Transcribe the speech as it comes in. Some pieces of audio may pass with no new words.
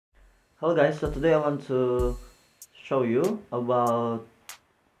Hello guys, so today I want to show you about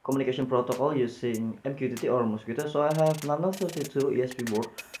communication protocol using MQTT or Mosquito. So I have Nano 32 ESP board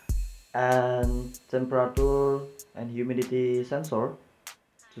and temperature and humidity sensor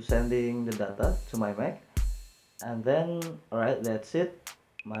to sending the data to my Mac, and then alright, that's it.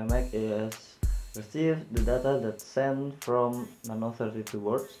 My Mac is received the data that's sent from Nano 32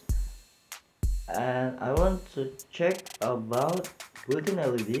 boards, and I want to check about built-in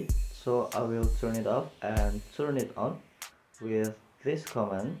LED, so I will turn it off and turn it on with this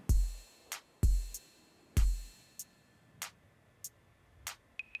command.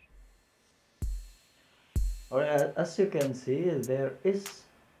 Alright, as you can see, there is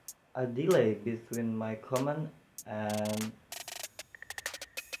a delay between my command and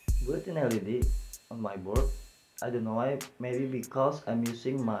built-in LED on my board. I don't know why, maybe because I'm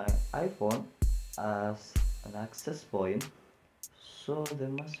using my iPhone as an access point, so there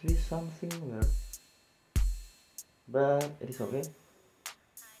must be something weird, but it is okay.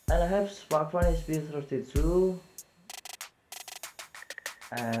 And I have smartphone ESP32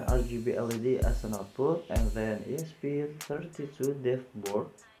 and RGB LED as an output, and then ESP32 dev board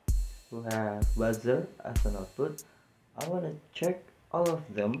who have buzzer as an output. I want to check all of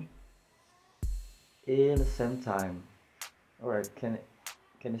them in the same time. Alright, can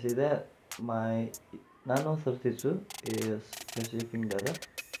you see that my Nano 32 is receiving data?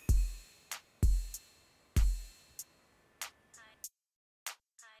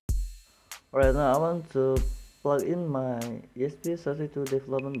 Alright, now I want to plug in my ESP32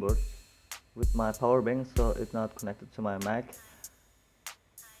 development board with my power bank, so it's not connected to my Mac.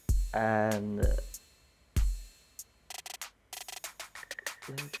 And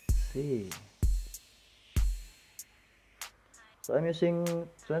let's see. So I'm using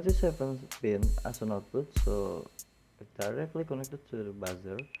 27 pin as an output, so it's directly connected to the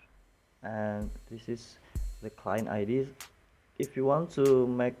buzzer, and this is the client ID. If you want to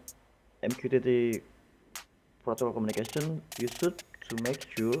make MQTT protocol communication, you should to make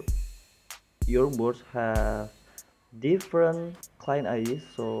sure your boards have different client IDs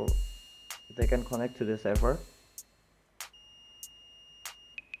so they can connect to the server.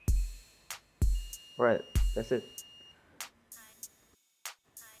 Right, that's it.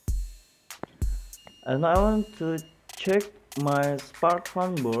 And now I want to check my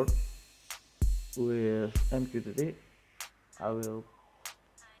smartphone board with MQTT. I will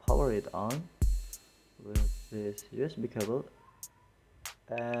power it on with this USB cable,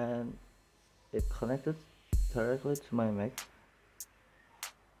 and it connected directly to my Mac.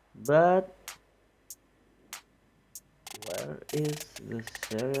 But where is the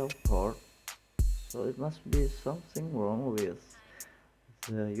serial port? So it must be something wrong with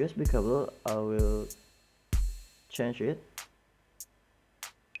the USB cable. I will change it.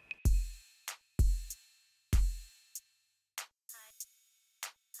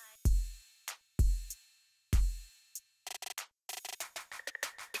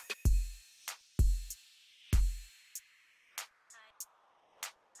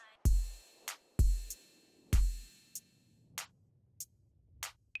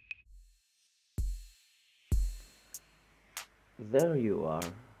 There you are.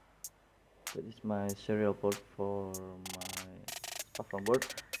 That is my serial port for my smartphone board,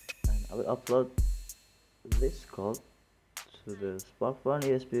 and I will upload this code to the smartphone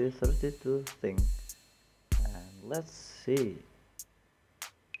ESP32 thing, and let's see.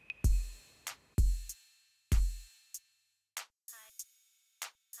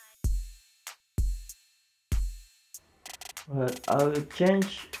 Right, I will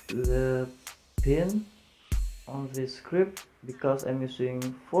change the pin on this script because I'm using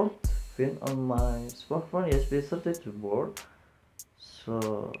 4th pin on my smartphone ESP32 board,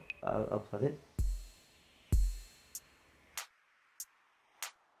 so I'll upload it.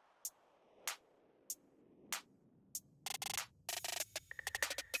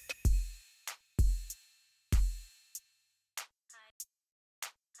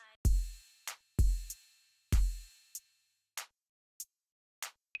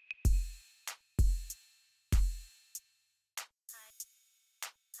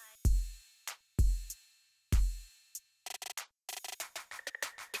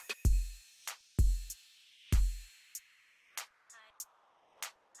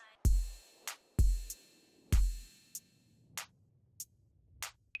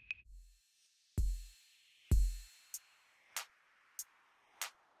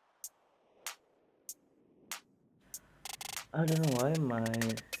 I don't know why my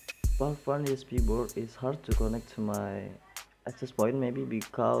smartphone ESP board is hard to connect to my access point. Maybe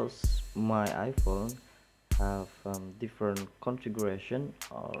because my iPhone have different configuration,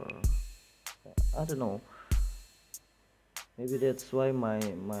 or I don't know, maybe that's why my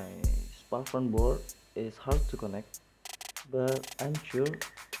smartphone board is hard to connect, but I'm sure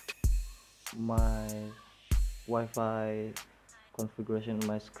my Wi-Fi configuration in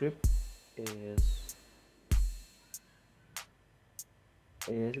my script is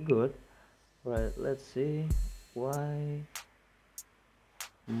good. Right, let's see why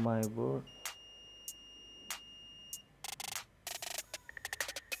my board.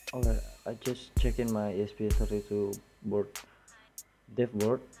 Alright, I just checked in my ESP32 board, dev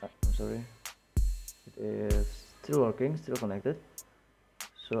board. I'm sorry, it is still working, still connected.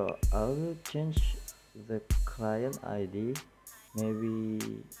 So I will change the client ID.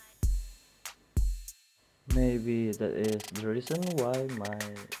 Maybe maybe that is the reason why my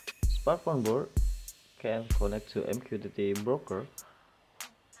smartphone board can connect to MQTT broker.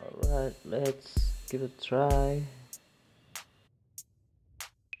 Alright, let's give it a try.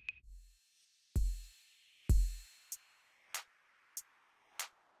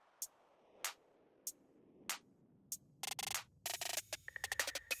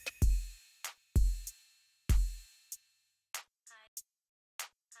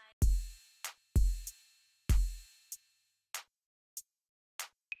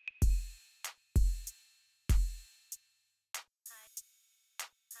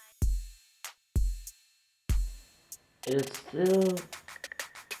 It still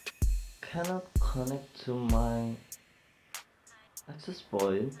cannot connect to my access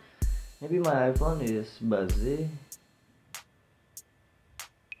point. Maybe my iPhone is busy.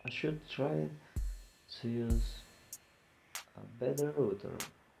 I should try to use a better router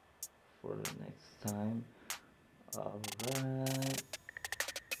for the next time. Alright.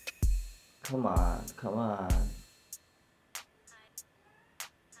 Come on, come on.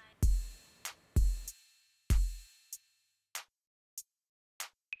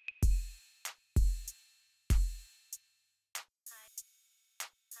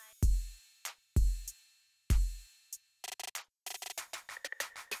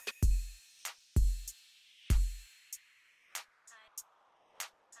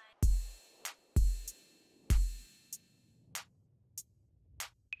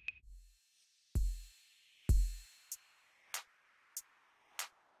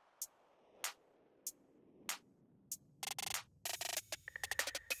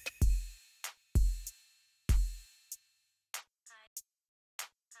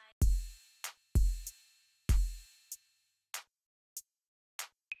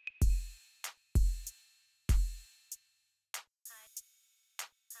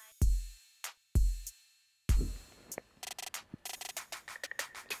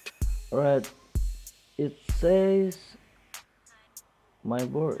 Alright, it says my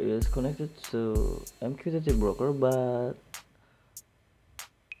board is connected to MQTT broker, but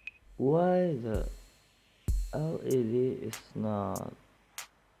why the LED is not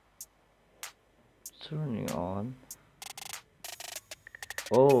turning on?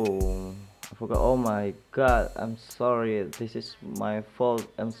 Oh, I forgot. Oh my god, I'm sorry. This is my fault.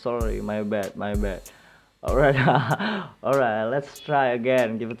 I'm sorry. My bad, my bad. Alright, alright, let's try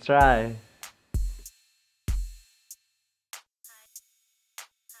again. Give it a try.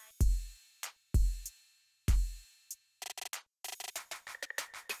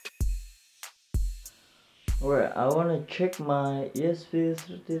 Alright, I wanna check my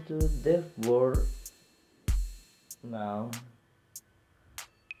ESP32 dev board now.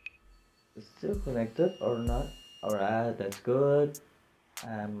 It's still connected or not? Alright, that's good.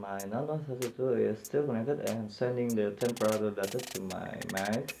 And my Nano 32 is still connected and sending the temperature data to my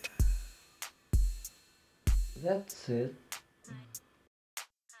Mac. That's it.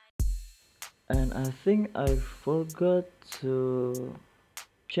 And I think I forgot to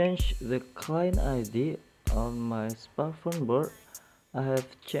change the client ID on my smartphone board. I have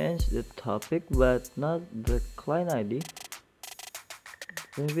changed the topic but not the client ID.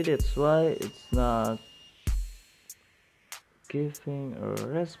 Maybe that's why it's not giving a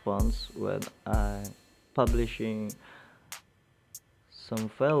response when I'm publishing some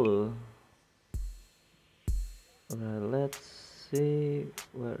value. Alright, let's see,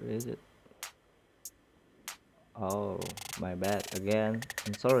 where is it? Oh, my bad again.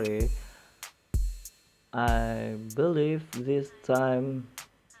 I'm sorry. I believe this time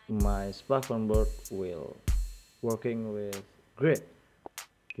my smartphone board will working with great.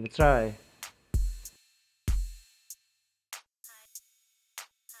 Give it a try.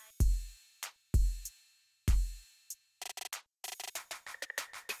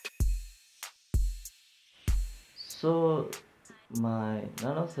 So my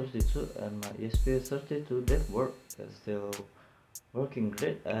Nano 32 and my ESP32 dev work is still working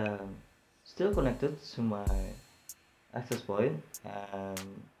great, and still connected to my access point and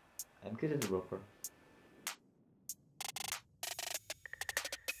MQTT broker.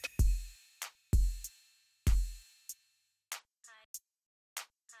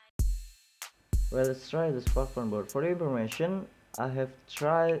 Well, let's try the smartphone board. For your information, I have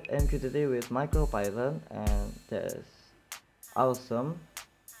tried MQTT with MicroPython and that's awesome,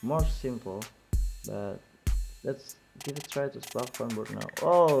 more simple, but let's give it a try to smartphone board now.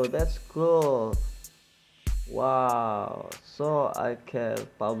 Oh, that's cool. Wow, so I can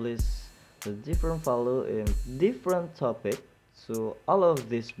publish the different value in different topic to all of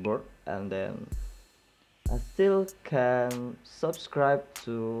this board, and then I still can subscribe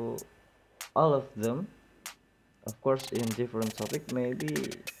to all of them, of course in different topic.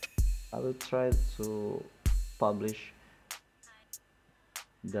 Maybe I will try to publish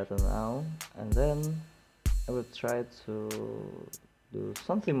data now, and then I will try to do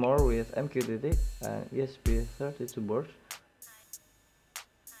something more with MQTT and ESP32 board.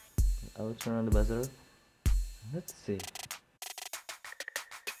 I will turn on the buzzer. Let's see.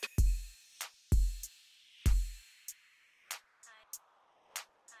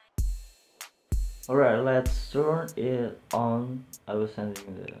 Alright, let's turn it on. I will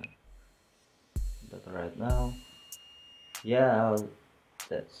sending the data right now. Yeah,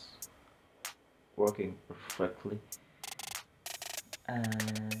 that's working perfectly.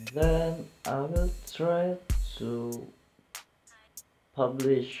 And then I will try to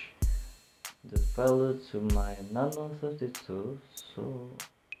publish the value to my Nano32, so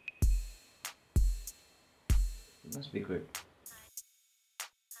it must be great.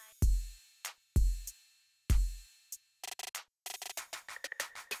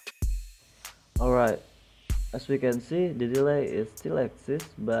 Alright, as we can see, the delay is still exists,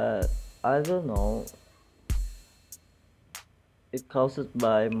 but I don't know, it caused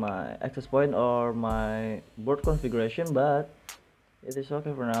by my access point or my board configuration, but it is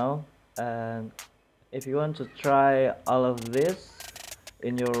okay for now. And if you want to try all of this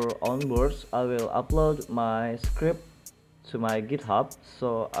in your own boards, I will upload my script to my GitHub,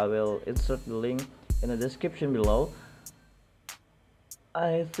 so I will insert the link in the description below.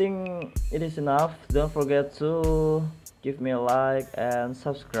 I think it is enough. Don't forget to give me a like and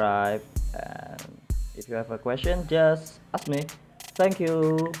subscribe, and if you have a question, just ask me. Thank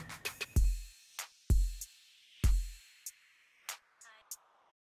you.